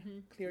aside, mm-hmm.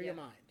 clear your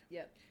mind.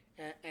 Yep.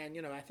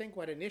 And I think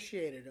what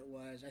initiated it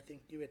was, I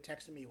think you had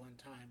texted me one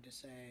time to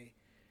say,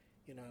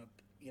 you're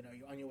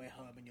on your way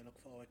home and you look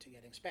forward to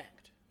getting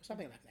spanked.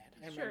 Something like that.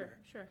 I remember.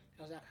 Sure.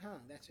 I was like,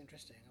 that's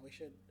interesting. We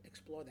should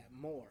explore that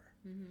more.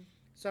 Mm-hmm.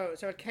 So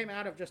it came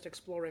out of just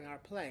exploring our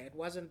play. It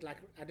wasn't like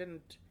I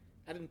didn't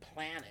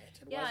plan it.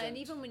 And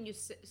even when you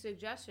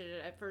suggested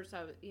it, at first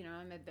I was,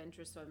 I'm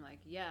adventurous, so I'm like,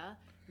 yeah.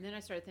 And then I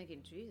started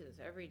thinking, Jesus,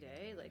 every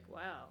day, like,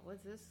 wow, what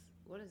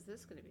is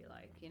this going to be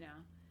like,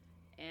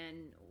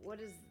 And what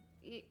is,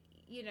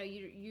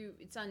 you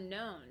it's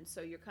unknown,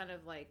 so you're kind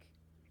of like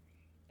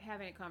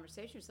having a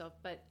conversation with yourself,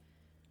 but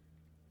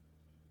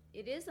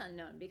it is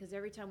unknown because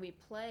every time we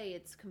play,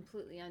 it's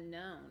completely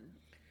unknown.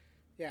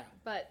 Yeah.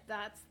 But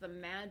that's the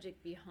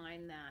magic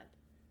behind that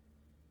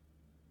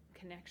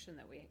connection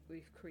that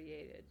we've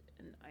created,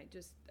 and I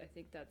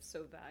think that's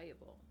so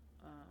valuable.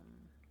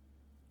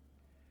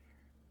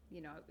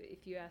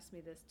 If you asked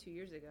me this 2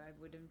 years ago, I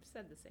would have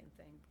said the same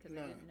thing because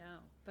I didn't know.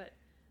 But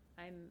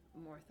I'm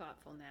more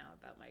thoughtful now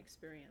about my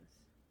experience.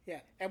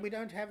 Yeah, and we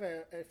don't have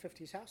a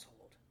 50s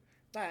household,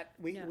 but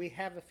we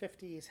have a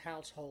 50s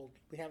household.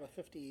 We have a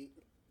 50s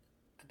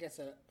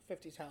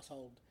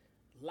household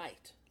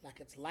light, like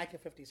it's like a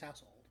 50s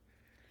household.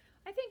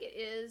 I think it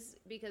is,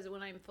 because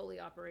when I'm fully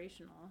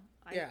operational,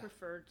 I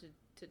prefer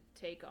to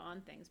take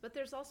on things. But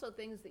there's also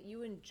things that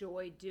you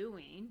enjoy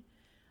doing,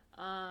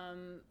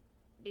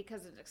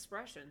 because it's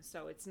expression.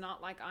 So it's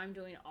not like I'm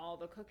doing all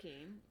the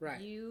cooking.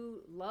 Right.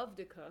 You love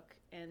to cook,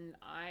 and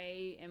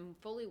I am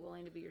fully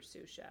willing to be your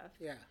sous chef.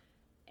 Yeah.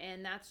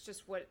 And that's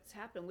just what's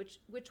happened, which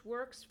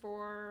works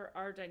for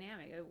our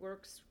dynamic. It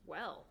works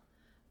well.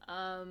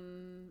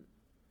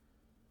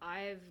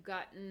 I've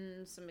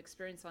gotten some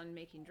experience on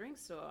making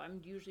drinks, so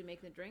I'm usually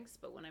making the drinks,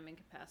 but when I'm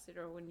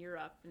incapacitated or when you're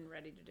up and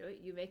ready to do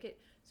it, you make it.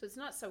 So it's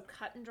not so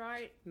cut and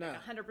dry. No.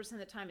 Like 100% of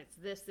the time it's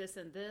this, this,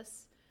 and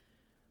this.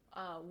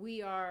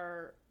 We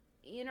are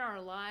in our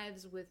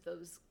lives with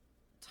those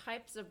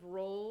types of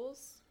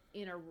roles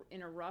in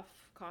a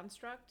rough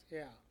construct.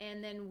 Yeah.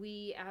 And then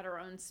we add our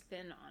own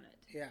spin on it.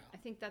 Yeah. I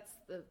think that's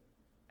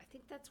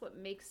what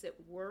makes it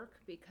work,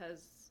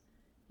 because,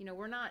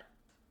 we're not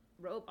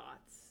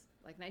robots.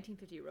 Like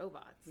 1950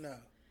 robots. No.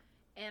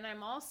 And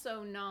I'm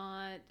also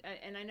not,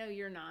 and I know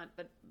you're not,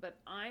 but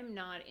I'm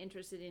not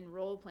interested in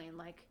role playing,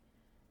 like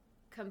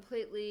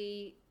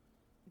completely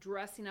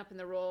dressing up in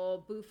the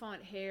role,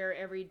 bouffant hair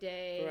every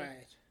day.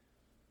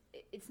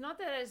 Right. It's not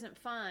that it isn't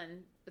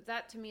fun, but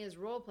that to me is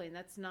role playing.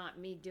 That's not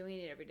me doing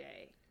it every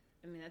day.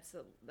 I mean, that's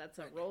a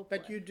role play.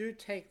 But you do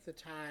take the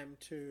time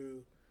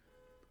to,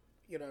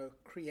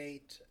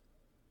 create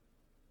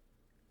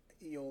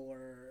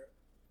your,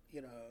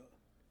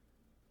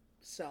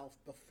 self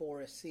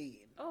before a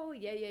scene. Oh,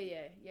 yeah.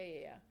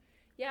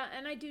 Yeah,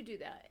 and I do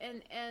that.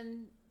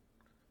 And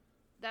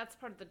that's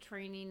part of the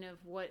training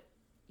of what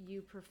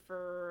you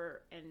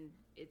prefer, and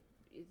it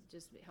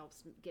just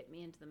helps get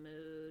me into the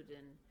mood,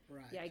 and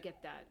right. Yeah, I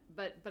get that.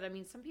 But I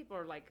mean, some people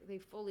are like, they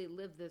fully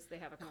live this. They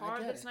have a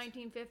car that's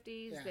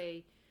 1950s.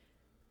 Yeah.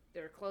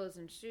 Their clothes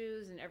and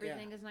shoes and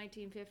everything is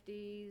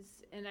 1950s.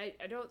 And I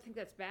don't think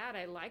that's bad.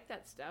 I like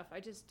that stuff. I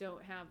just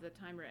don't have the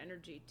time or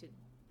energy to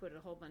put a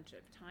whole bunch of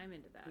time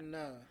into that.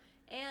 No.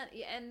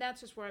 And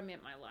that's just where I'm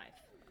at my life.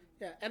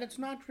 Yeah, and it's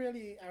not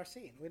really our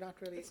scene. We're not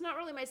really... It's not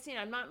really my scene.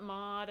 I'm not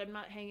mod. I'm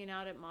not hanging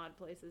out at mod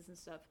places and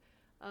stuff.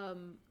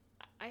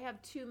 I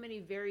have too many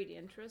varied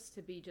interests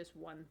to be just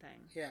one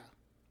thing. Yeah.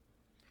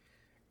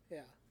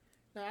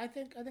 No, I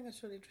think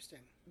that's really interesting.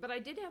 But I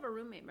did have a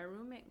roommate. My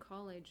roommate in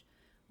college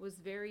was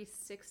very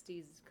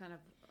 60s kind of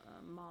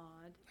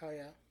mod. Oh,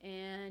 yeah.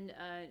 And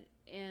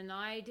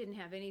I didn't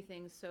have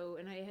anything,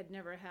 and I had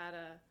never had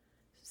a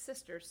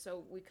sister,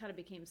 so we kind of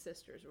became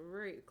sisters. We're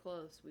very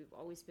close. We've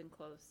always been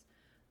close.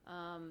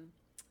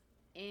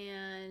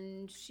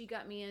 And she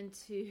got me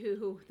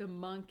into the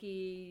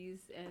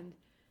Monkees and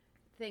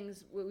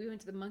things. We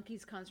went to the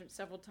Monkees concert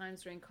several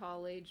times during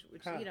college,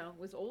 which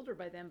was older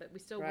by then, but we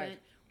still went.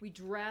 We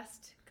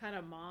dressed kind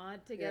of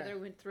mod together.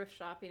 Went thrift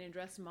shopping and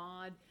dressed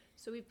mod.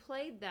 So we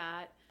played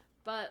that,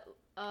 but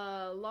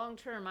long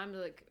term, I'm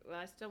like, well,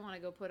 I still want to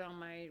go put on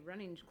my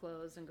running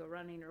clothes and go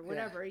running or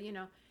whatever,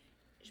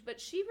 But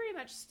she very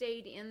much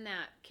stayed in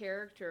that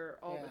character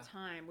all the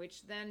time,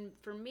 which then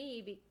for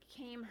me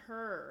became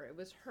her. It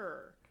was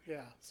her.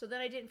 Yeah. So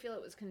then I didn't feel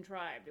it was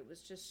contrived. It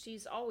was just,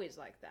 she's always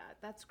like that.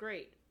 That's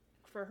great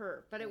for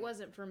her, but it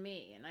wasn't for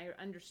me. And I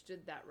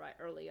understood that right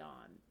early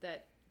on,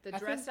 that the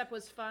dress up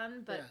was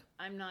fun, but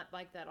I'm not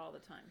like that all the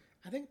time.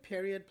 I think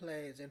period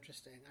play is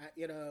interesting.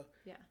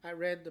 I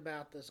read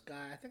about this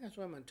guy. I think I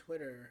saw him on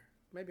Twitter,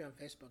 maybe on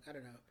Facebook. I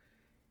don't know.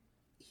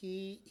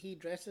 He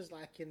dresses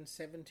like in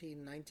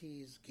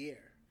 1790s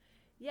gear.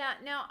 Yeah.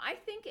 Now I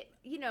think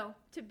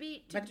to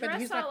dress but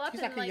he's all like, up.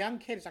 He's like a young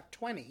kid. He's like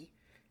 20,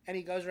 and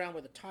he goes around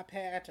with a top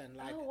hat and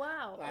like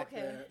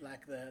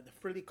the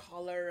frilly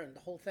collar and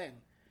the whole thing.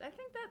 I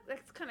think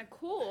that's kind of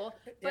cool,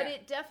 but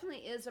it definitely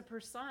is a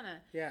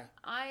persona. Yeah.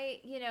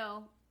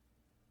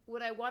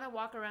 Would I want to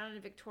walk around in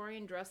a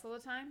Victorian dress all the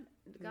time?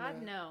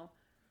 God, no.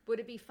 Would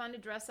it be fun to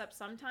dress up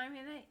sometime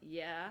in it?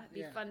 Yeah. It'd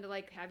be fun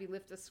to have you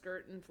lift a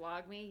skirt and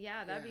flog me?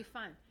 Yeah, that'd be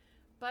fun.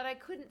 But I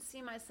couldn't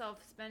see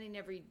myself spending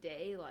every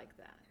day like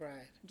that.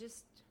 Right.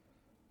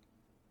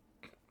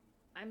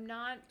 I'm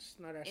not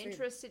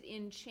interested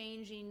in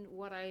changing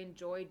what I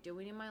enjoy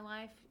doing in my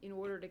life in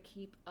order to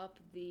keep up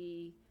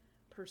the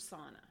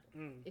persona,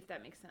 if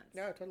that makes sense.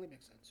 No, it totally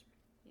makes sense.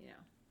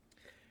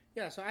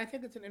 Yeah, so I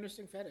think it's an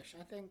interesting fetish.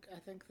 I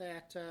think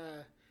that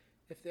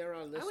if there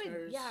are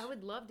listeners... I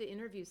would love to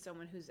interview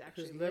someone who's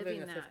actually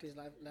living a that. 50s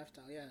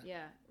lifestyle, yeah.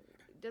 Yeah.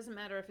 It doesn't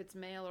matter if it's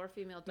male or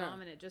female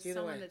dominant, just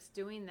someone that's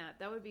doing that.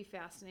 That would be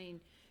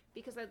fascinating,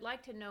 because I'd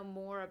like to know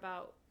more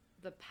about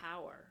the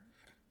power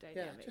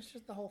dynamic. Yeah,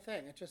 just the whole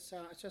thing.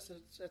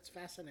 It's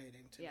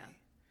fascinating to me.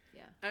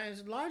 Yeah. And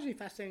it's largely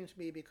fascinating to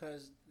me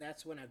because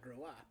that's when I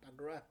grew up. I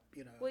grew up,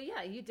 Well,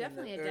 yeah, you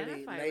definitely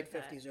identify late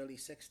with 50s, early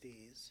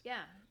 60s.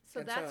 Yeah.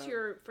 So that's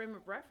your frame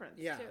of reference,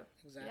 too. Yeah,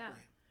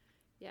 exactly.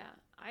 Yeah.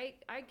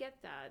 I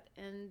get that.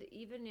 And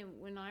even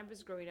when I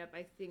was growing up,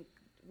 I think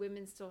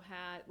women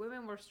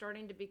were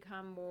starting to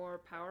become more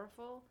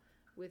powerful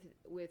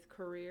with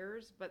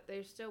careers, but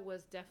there still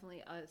was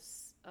definitely a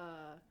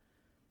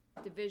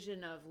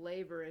division of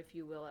labor, if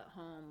you will, at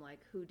home, like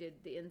who did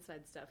the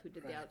inside stuff, who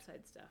did the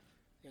outside stuff.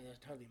 Yeah, that's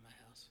totally my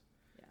house.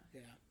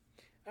 Yeah.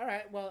 All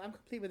right. Well, I'm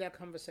complete with that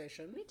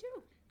conversation. Me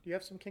too. Do you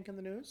have some kink in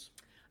the news?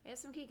 I have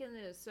some kink in the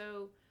news.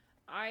 So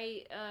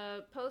I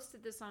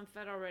posted this on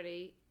Fed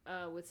already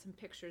with some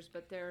pictures,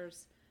 but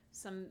there's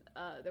some.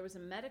 There was a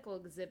medical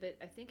exhibit.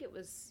 I think it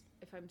was,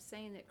 if I'm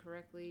saying it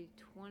correctly,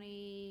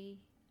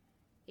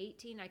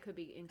 2018. I could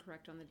be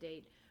incorrect on the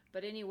date,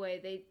 but anyway,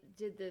 they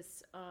did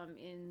this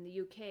in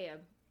the UK.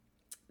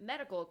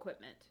 Medical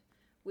equipment,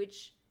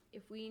 which,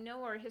 if we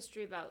know our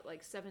history about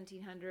like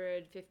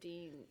 1700,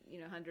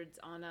 1500s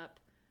on up,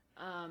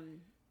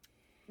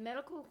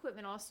 medical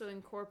equipment also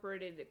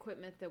incorporated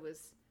equipment that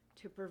was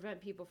to prevent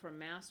people from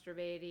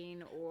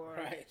masturbating, or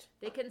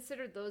they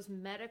considered those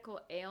medical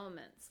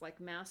ailments like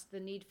the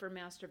need for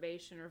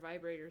masturbation or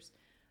vibrators.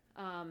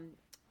 And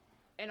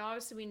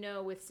obviously we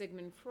know with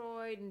Sigmund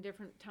Freud and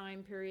different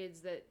time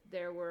periods that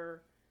there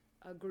were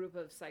a group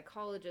of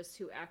psychologists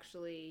who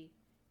actually,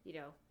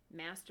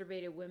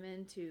 masturbated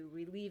women to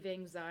relieve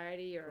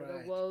anxiety or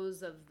the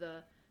woes of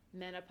the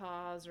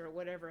menopause or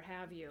whatever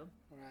have you.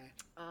 Right.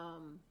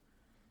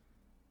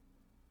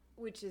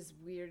 Which is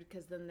weird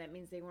because then that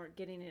means they weren't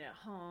getting it at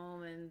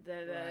home, and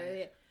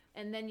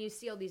and then you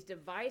see all these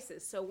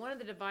devices. So one of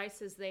the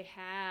devices they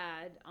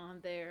had on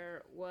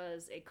there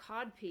was a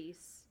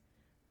codpiece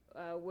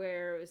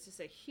where it was just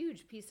a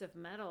huge piece of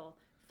metal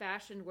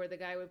fashioned where the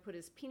guy would put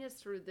his penis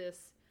through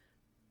this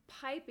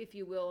pipe, if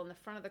you will, in the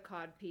front of the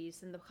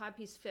codpiece, and the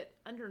codpiece fit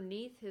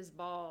underneath his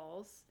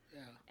balls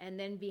and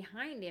then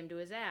behind him to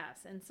his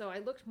ass. And so I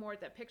looked more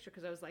at that picture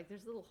because I was like,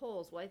 there's little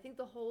holes. Well, I think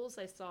the holes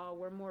I saw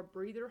were more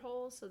breather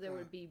holes, so there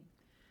would be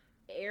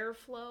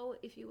airflow,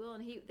 if you will,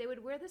 and they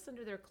would wear this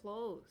under their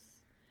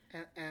clothes.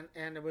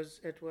 And it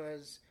was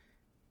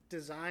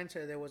designed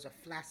so there was a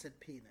flaccid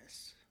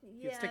penis.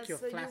 You'd stick your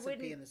flaccid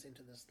penis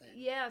into this thing.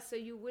 Yeah, so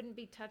you wouldn't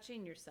be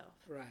touching yourself.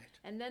 Right.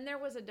 And then there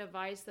was a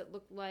device that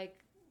looked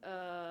like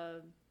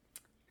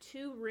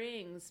 2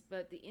 rings,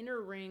 but the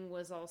inner ring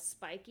was all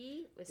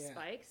spiky with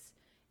spikes,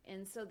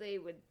 and so they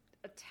would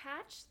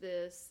attach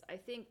this, I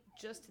think,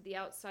 just to the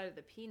outside of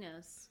the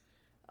penis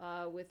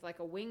with like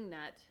a wing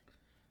nut,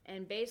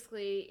 and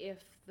basically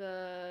if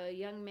the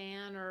young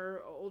man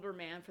or older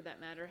man for that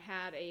matter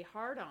had a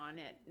hard-on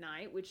at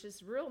night, which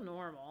is real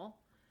normal,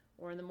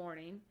 or in the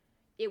morning,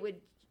 it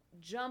would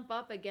jump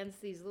up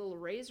against these little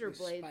razor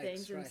blade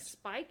things and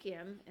spike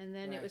him, and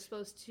then it was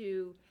supposed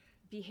to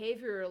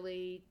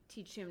behaviorally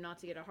teach him not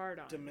to get a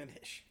hard-on.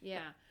 Diminish.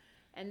 Yeah.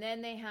 And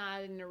then they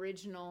had an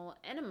original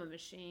enema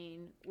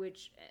machine,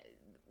 which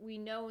we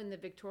know in the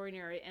Victorian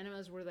era,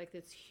 enemas were like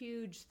this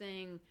huge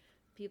thing,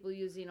 people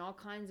using all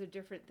kinds of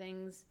different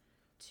things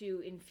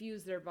to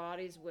infuse their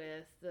bodies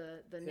with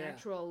the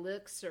natural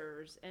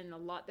elixirs, and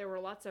there were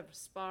lots of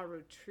spa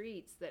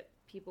retreats that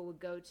people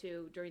would go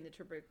to during the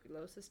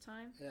tuberculosis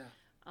time. Yeah.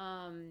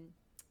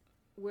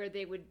 Where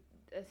they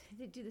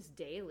do this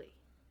daily.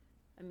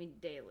 I mean,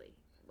 daily,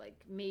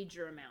 like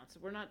major amounts.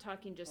 We're not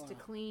talking just to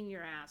clean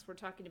your ass. We're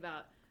talking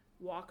about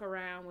walk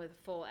around with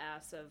a full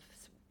ass of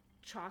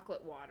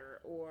chocolate water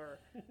or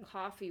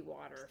coffee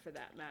water, for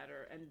that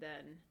matter.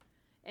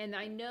 And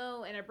I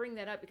know, and I bring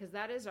that up because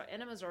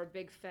enemas are a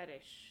big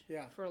fetish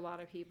for a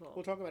lot of people.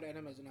 We'll talk about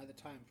enemas another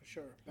time for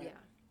sure.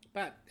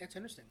 But that's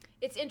interesting.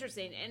 It's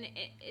interesting, and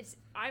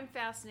I'm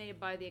fascinated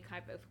by the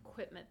type of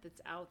equipment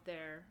that's out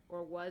there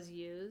or was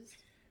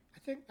used. I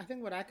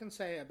think what I can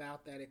say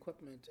about that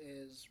equipment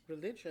is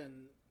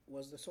religion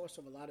was the source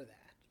of a lot of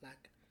that.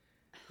 Like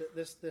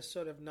this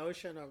sort of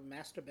notion of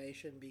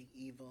masturbation being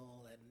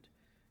evil, and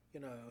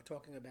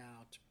talking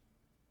about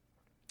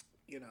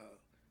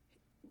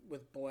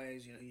with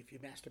boys, if you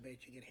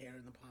masturbate, you get hair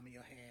in the palm of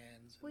your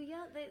hands. Well,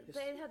 yeah,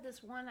 they had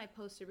this one I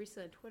posted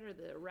recently on Twitter,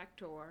 the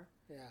Rector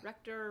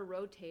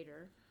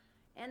Rotator,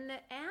 and the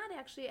ad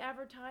actually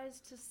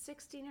advertised to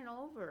 16 and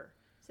over.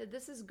 Said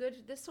this is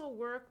good. This will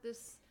work.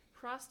 This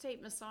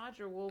prostate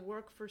massager will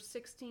work for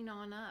 16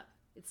 on up.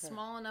 It's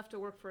small enough to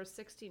work for a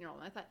 16-year-old.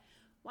 And I thought,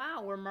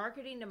 wow, we're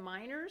marketing to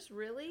minors,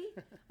 really?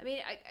 I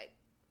mean,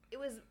 it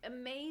was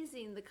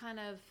amazing the kind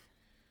of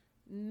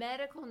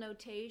medical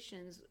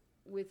notations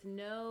with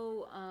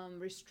no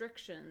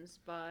restrictions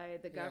by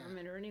the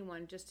government or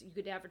anyone. Just you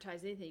could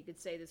advertise anything. You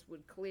could say this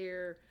would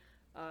clear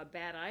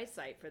bad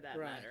eyesight, for that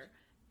matter,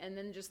 and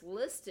then just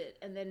list it,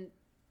 and then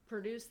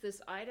produce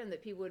this item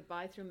that people would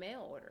buy through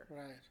mail order.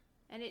 Right.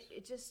 And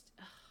it just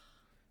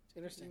it's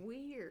interesting.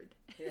 Weird.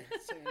 Yeah,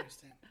 it's so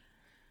interesting.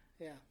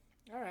 Yeah.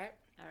 All right.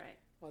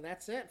 Well,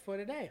 that's it for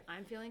today.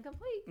 I'm feeling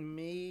complete.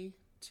 Me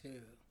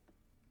too.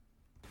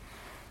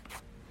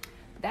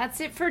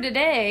 That's it for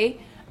today.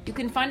 You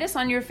can find us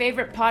on your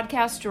favorite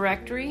podcast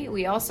directory.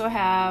 We also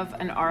have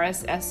an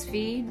RSS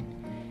feed.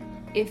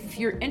 If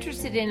you're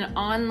interested in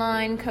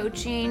online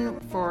coaching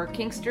for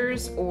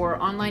Kinksters or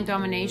online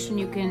domination,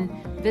 you can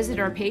visit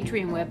our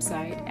Patreon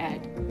website at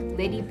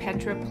Lady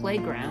Petra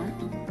Playground.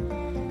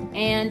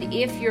 And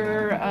if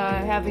you're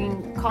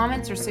having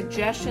comments or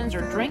suggestions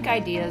or drink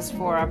ideas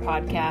for our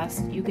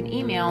podcast, you can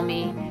email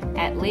me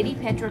at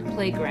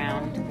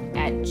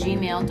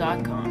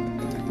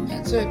ladypetraplayground@gmail.com.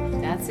 That's it.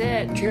 That's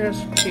it.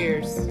 Cheers.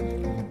 Cheers.